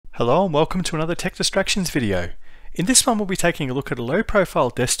Hello and welcome to another Tech Distractions video. In this one we'll be taking a look at a low-profile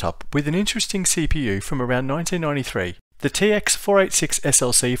desktop with an interesting CPU from around 1993, the TX486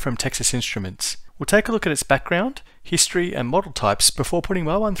 SLC from Texas Instruments. We'll take a look at its background, history and model types before putting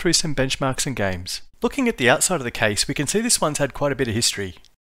my one through some benchmarks and games. Looking at the outside of the case, we can see this one's had quite a bit of history.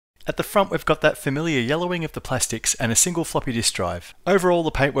 At the front we've got that familiar yellowing of the plastics and a single floppy disk drive. Overall the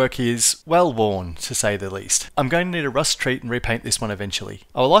paintwork is well worn, to say the least. I'm going to need a rust treat and repaint this one eventually.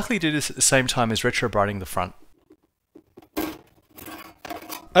 I will likely do this at the same time as retro-brighting the front.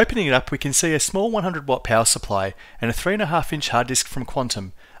 Opening it up we can see a small 100 watt power supply and a 3.5 inch hard disk from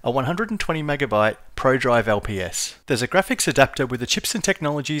Quantum, a 120 megabyte ProDrive LPS. There's a graphics adapter with the Chipson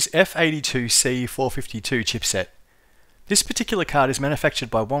Technologies F82C452 chipset. This particular card is manufactured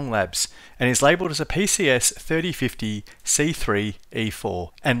by Wong Labs and is labelled as a PCS 3050 C3E4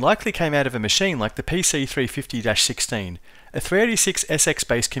 and likely came out of a machine like the PC350-16, a 386SX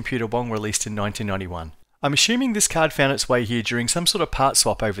based computer Wong released in 1991. I'm assuming this card found its way here during some sort of part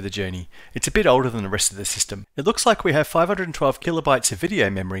swap over the journey. It's a bit older than the rest of the system. It looks like we have 512 kilobytes of video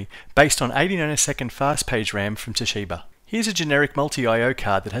memory based on 80 nanosecond fast page RAM from Toshiba. Here's a generic multi-IO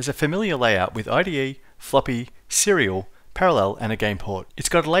card that has a familiar layout with IDE, floppy, serial, parallel and a game port. It's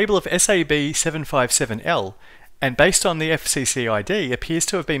got a label of SAB757L and based on the FCC ID appears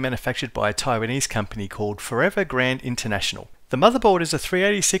to have been manufactured by a Taiwanese company called Forever Grand International. The motherboard is a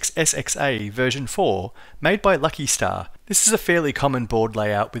 386SXA version 4 made by Lucky Star. This is a fairly common board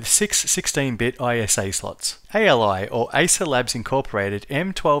layout with 6 16-bit ISA slots. ALI or Acer Labs Incorporated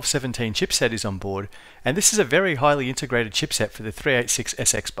M1217 chipset is on board and this is a very highly integrated chipset for the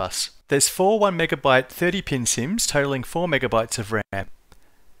 386SX bus. There's 4 1MB 30-pin SIMs totaling 4 MB of RAM.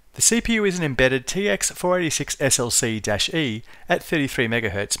 The CPU is an embedded TX486 SLC-E at 33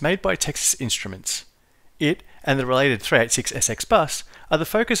 MHz made by Texas Instruments. It and the related 386SX bus are the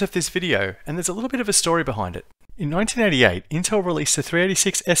focus of this video and there's a little bit of a story behind it. In 1988, Intel released the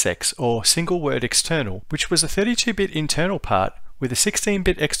 386SX or single word external, which was a 32-bit internal part with a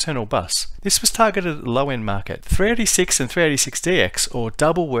 16-bit external bus. This was targeted at the low-end market. 386 and 386DX or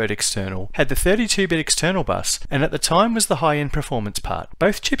double word external had the 32-bit external bus and at the time was the high-end performance part.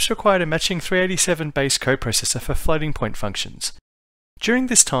 Both chips required a matching 387 base coprocessor for floating point functions. During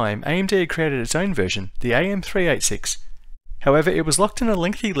this time, AMD had created its own version, the AM386. However, it was locked in a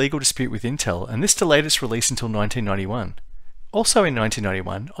lengthy legal dispute with Intel, and this delayed its release until 1991. Also in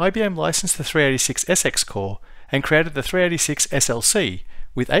 1991, IBM licensed the 386SX core and created the 386 SLC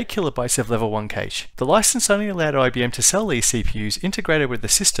with 8 KB of level 1 cache. The license only allowed IBM to sell these CPUs integrated with the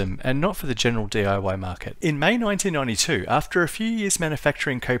system and not for the general DIY market. In May 1992, after a few years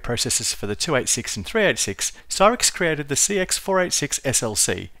manufacturing coprocessors for the 286 and 386, Cyrix created the CX486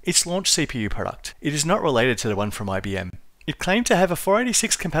 SLC, its launch CPU product. It is not related to the one from IBM. It claimed to have a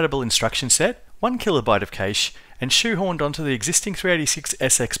 486 compatible instruction set, 1 KB of cache, and shoehorned onto the existing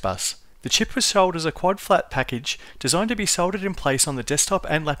 386SX bus. The chip was sold as a quad-flat package designed to be soldered in place on the desktop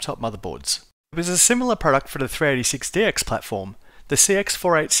and laptop motherboards. It was a similar product for the 386DX platform, the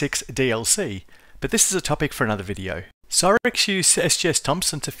CX486 DLC, but this is a topic for another video. Cyrix used SGS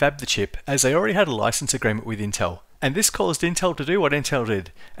Thomson to fab the chip as they already had a license agreement with Intel, and this caused Intel to do what Intel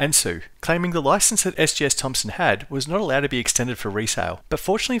did, and sue, claiming the license that SGS Thomson had was not allowed to be extended for resale. But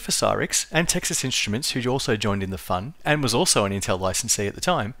fortunately for Cyrix, and Texas Instruments, who also joined in the fun, and was also an Intel licensee at the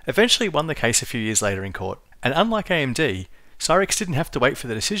time, eventually won the case a few years later in court. And unlike AMD, Cyrix didn't have to wait for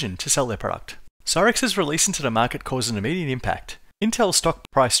the decision to sell their product. Cyrix's release into the market caused an immediate impact. Intel's stock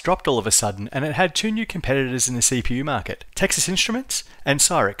price dropped all of a sudden and it had 2 new competitors in the CPU market, Texas Instruments and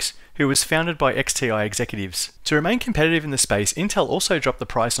Cyrix, who was founded by XTI executives. To remain competitive in the space, Intel also dropped the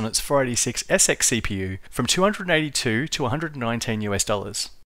price on its 486 SX CPU from $282 to $119 US.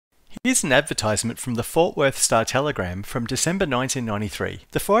 Here's an advertisement from the Fort Worth Star-Telegram from December 1993.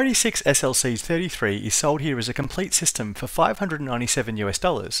 The 486 SLC-33 is sold here as a complete system for $597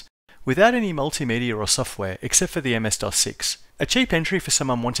 US, without any multimedia or software except for the MS-DOS 6. A cheap entry for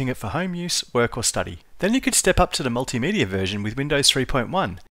someone wanting it for home use, work or study. Then you could step up to the multimedia version with Windows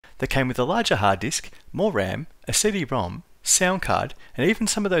 3.1 that came with a larger hard disk, more RAM, a CD-ROM, sound card, and even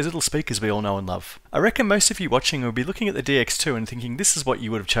some of those little speakers we all know and love. I reckon most of you watching will be looking at the DX2 and thinking this is what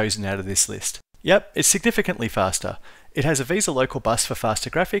you would have chosen out of this list. Yep, it's significantly faster. It has a Visa local bus for faster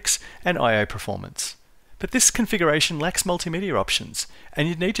graphics and I/O performance. But this configuration lacks multimedia options, and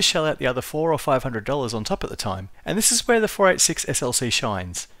you'd need to shell out the other $400 or $500 on top at the time. And this is where the 486 SLC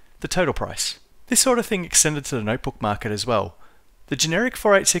shines, the total price. This sort of thing extended to the notebook market as well. The generic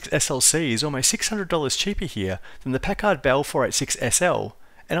 486 SLC is almost $600 cheaper here than the Packard Bell 486 SL,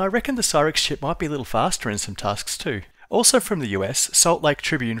 and I reckon the Cyrix chip might be a little faster in some tasks too. Also from the US, Salt Lake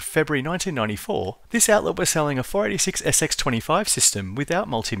Tribune, February 1994, this outlet was selling a 486SX25 system without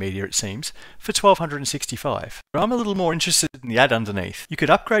multimedia, it seems, for $1,265. I'm a little more interested in the ad underneath. You could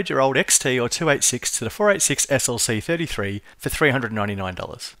upgrade your old XT or 286 to the 486 SLC33 for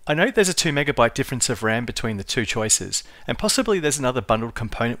 $399. I note there's a 2MB difference of RAM between the two choices, and possibly there's another bundled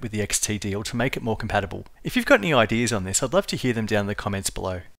component with the XT deal to make it more compatible. If you've got any ideas on this, I'd love to hear them down in the comments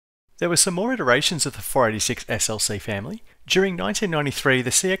below. There were some more iterations of the 486 SLC family. During 1993,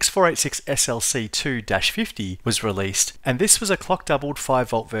 the CX486 SLC2-50 was released, and this was a clock-doubled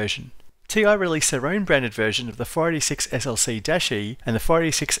 5V version. TI released their own branded version of the 486 SLC-E and the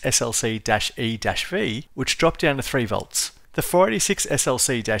 486 SLC-E-V, which dropped down to 3V. The 486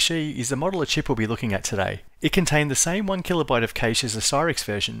 SLC-E is the model of chip we'll be looking at today. It contained the same 1KB of cache as the Cyrix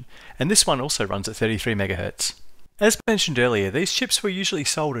version, and this one also runs at 33 MHz. As mentioned earlier, these chips were usually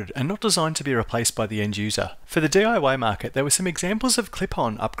soldered and not designed to be replaced by the end user. For the DIY market, there were some examples of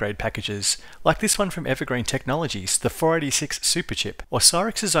clip-on upgrade packages, like this one from Evergreen Technologies, the 486 Superchip, or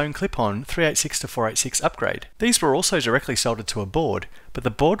Cyrix's own clip-on 386 to 486 upgrade. These were also directly soldered to a board, but the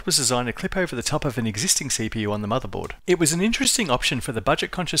board was designed to clip over the top of an existing CPU on the motherboard. It was an interesting option for the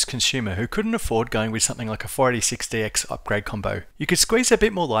budget-conscious consumer who couldn't afford going with something like a 486DX upgrade combo. You could squeeze a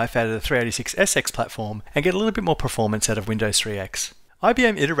bit more life out of the 386SX platform and get a little bit more performance out of Windows 3X.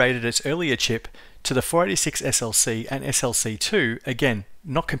 IBM iterated its earlier chip to the 486 SLC and SLC2, again,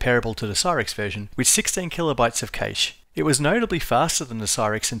 not comparable to the Cyrix version, with 16KB of cache. It was notably faster than the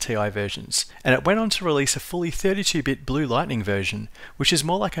Cyrix and TI versions, and it went on to release a fully 32-bit Blue Lightning version, which is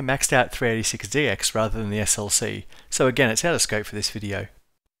more like a maxed out 386DX rather than the SLC, so again it's out of scope for this video.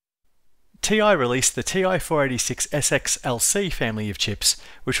 TI released the TI-486 SXLC family of chips,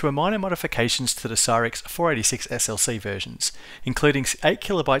 which were minor modifications to the Cyrix 486 SLC versions, including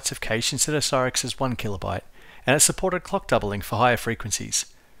 8KB of cache instead of Cyrix's 1KB, and it supported clock doubling for higher frequencies.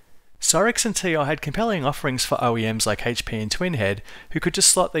 Cyrix and TI had compelling offerings for OEMs like HP and Twinhead, who could just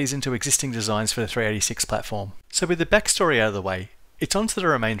slot these into existing designs for the 386 platform. So with the backstory out of the way, it's on to the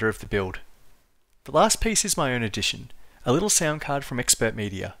remainder of the build. The last piece is my own addition, a little sound card from Expert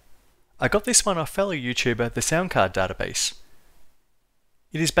Media. I got this one off fellow YouTuber The Soundcard Database.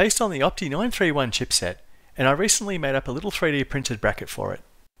 It is based on the Opti 931 chipset, and I recently made up a little 3D printed bracket for it.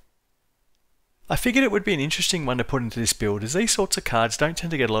 I figured it would be an interesting one to put into this build, as these sorts of cards don't tend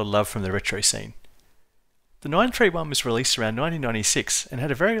to get a lot of love from the retro scene. The 931 was released around 1996 and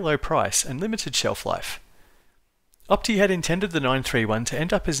had a very low price and limited shelf life. Opti had intended the 931 to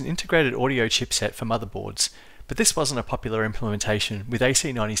end up as an integrated audio chipset for motherboards, but this wasn't a popular implementation, with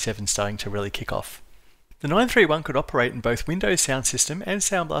AC97 starting to really kick off. The 931 could operate in both Windows Sound System and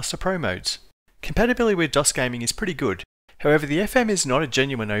Sound Blaster Pro modes. Compatibility with DOS gaming is pretty good, however the FM is not a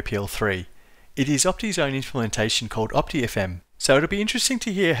genuine OPL3. It is Opti's own implementation called OptiFM, so it'll be interesting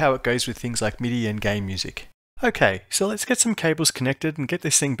to hear how it goes with things like MIDI and game music. Okay, so let's get some cables connected and get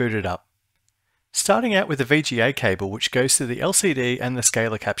this thing booted up. Starting out with the VGA cable, which goes to the LCD and the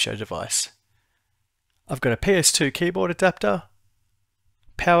scalar capture device. I've got a PS2 keyboard adapter,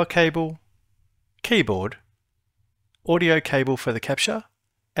 power cable, keyboard, audio cable for the capture,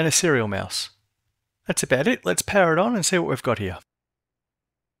 and a serial mouse. That's about it. Let's power it on and see what we've got here.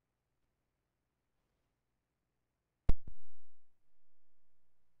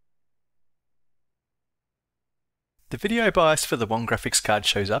 The video BIOS for the one graphics card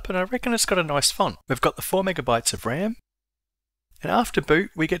shows up, and I reckon it's got a nice font. We've got the 4MB of RAM, and after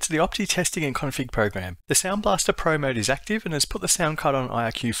boot we get to the Opti testing and config program. The Sound Blaster Pro mode is active and has put the sound card on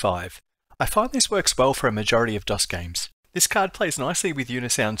IRQ5. I find this works well for a majority of DOS games. This card plays nicely with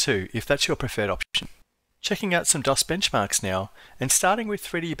Unisound too, if that's your preferred option. Checking out some DOS benchmarks now, and starting with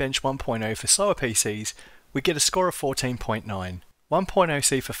 3D Bench 1.0 for slower PCs, we get a score of 14.9.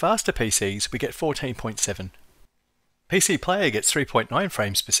 1.0C for faster PCs, we get 14.7. PC Player gets 3.9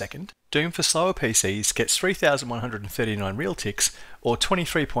 frames per second. Doom for slower PCs gets 3,139 real ticks, or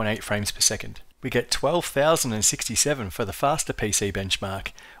 23.8 frames per second. We get 12,067 for the faster PC benchmark,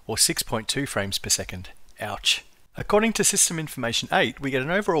 or 6.2 frames per second. Ouch. According to System Information 8, we get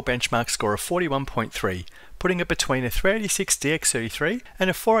an overall benchmark score of 41.3, putting it between a 386 DX33 and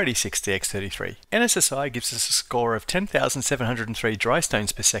a 486 DX33. NSSI gives us a score of 10,703 dry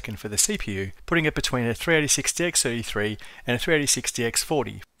stones per second for the CPU, putting it between a 386 DX33 and a 386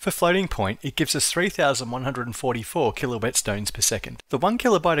 DX40. For floating point, it gives us 3,144 kilowet stones per second. The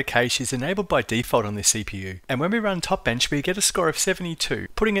 1KB of cache is enabled by default on this CPU, and when we run top bench we get a score of 72,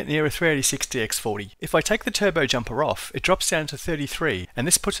 putting it near a 386 DX40. If I take the turbo jumper off, it drops down to 33, and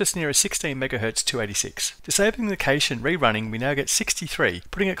this puts us near a 16 MHz 286. Disabling the cache and rerunning, we now get 63,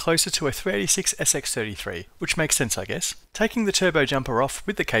 putting it closer to a 386 SX33, which makes sense I guess. Taking the turbo jumper off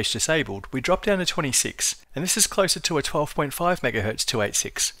with the cache disabled, we drop down to 26, and this is closer to a 12.5 MHz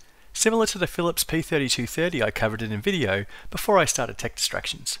 286, similar to the Philips P3230 I covered in a video before I started tech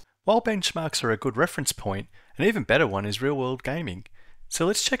distractions. While benchmarks are a good reference point, an even better one is real-world gaming. So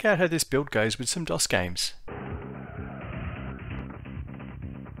let's check out how this build goes with some DOS games.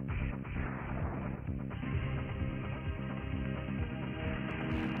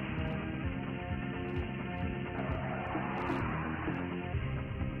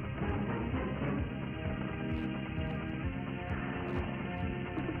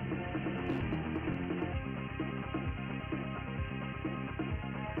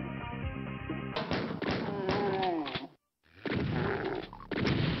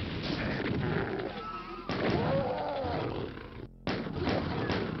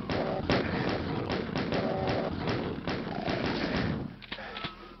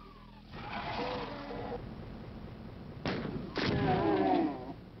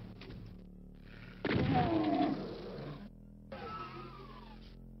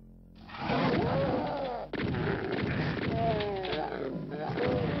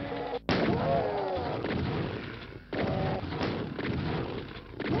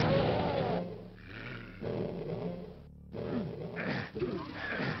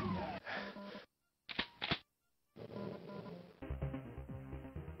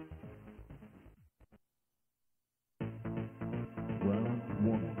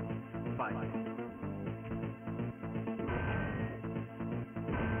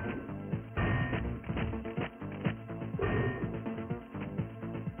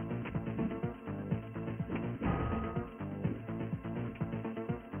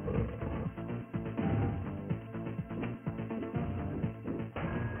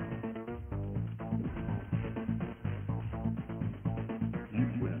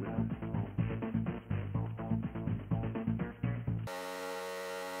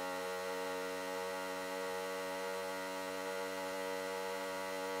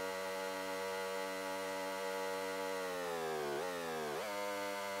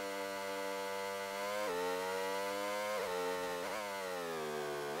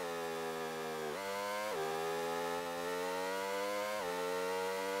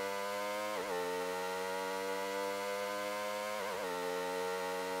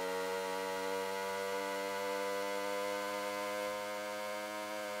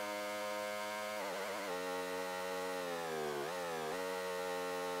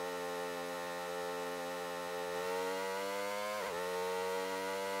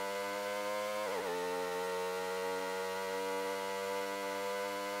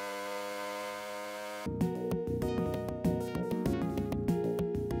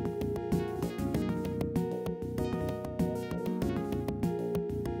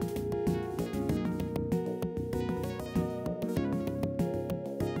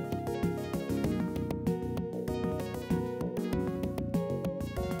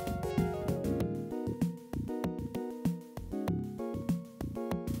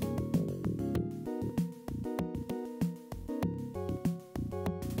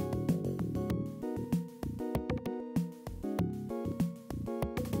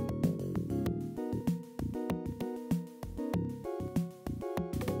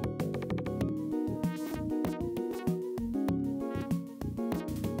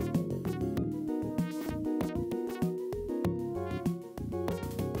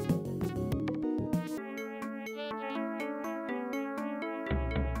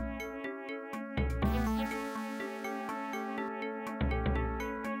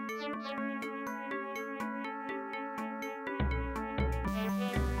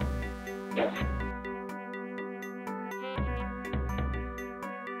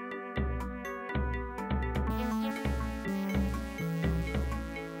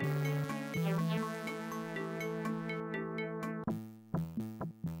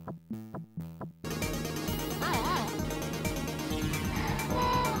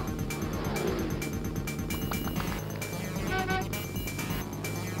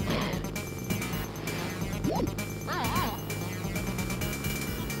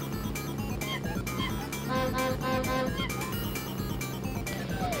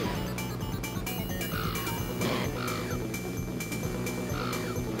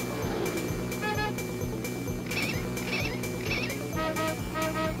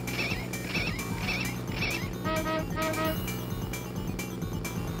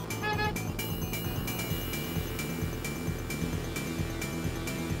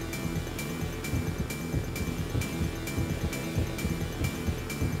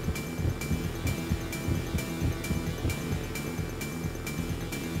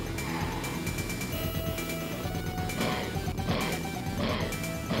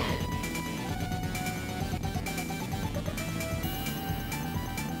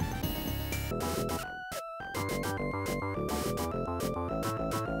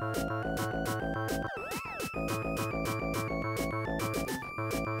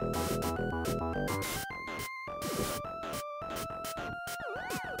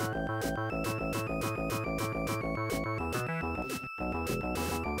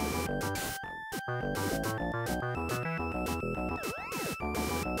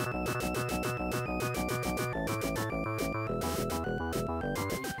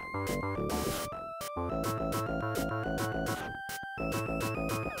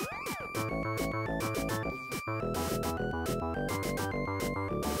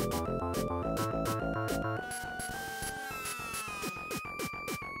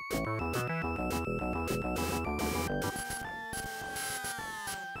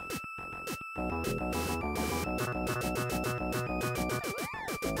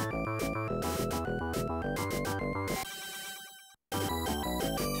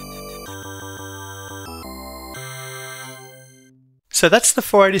 So that's the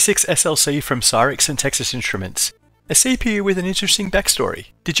 486 SLC from Cyrix and Texas Instruments. A CPU with an interesting backstory.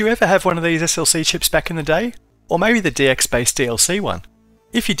 Did you ever have one of these SLC chips back in the day? Or maybe the DX-based DLC one?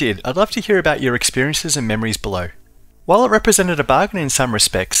 If you did, I'd love to hear about your experiences and memories below. While it represented a bargain in some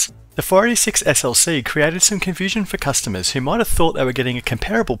respects, the 486 SLC created some confusion for customers who might have thought they were getting a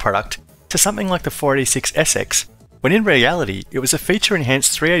comparable product to something like the 486 SX, when in reality it was a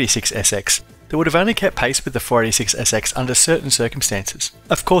feature-enhanced 386 SX that would have only kept pace with the 486 SX under certain circumstances.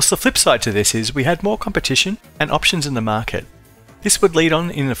 Of course, the flip side to this is we had more competition and options in the market. This would lead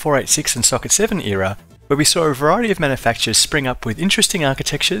on in the 486 and Socket 7 era, where we saw a variety of manufacturers spring up with interesting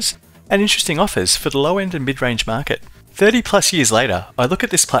architectures and interesting offers for the low-end and mid-range market. 30 plus years later, I look at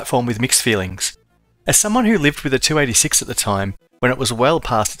this platform with mixed feelings. As someone who lived with a 286 at the time, when it was well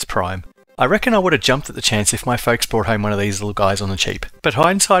past its prime, I reckon I would have jumped at the chance if my folks brought home one of these little guys on the cheap. But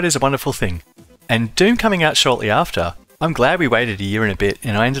hindsight is a wonderful thing. And Doom coming out shortly after, I'm glad we waited a year and a bit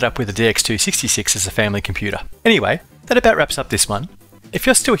and I ended up with a DX266 as a family computer. Anyway, that about wraps up this one. If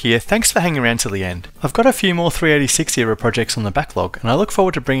you're still here, thanks for hanging around till the end. I've got a few more 386 era projects on the backlog and I look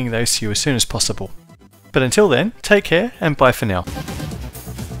forward to bringing those to you as soon as possible. But until then, take care and bye for now.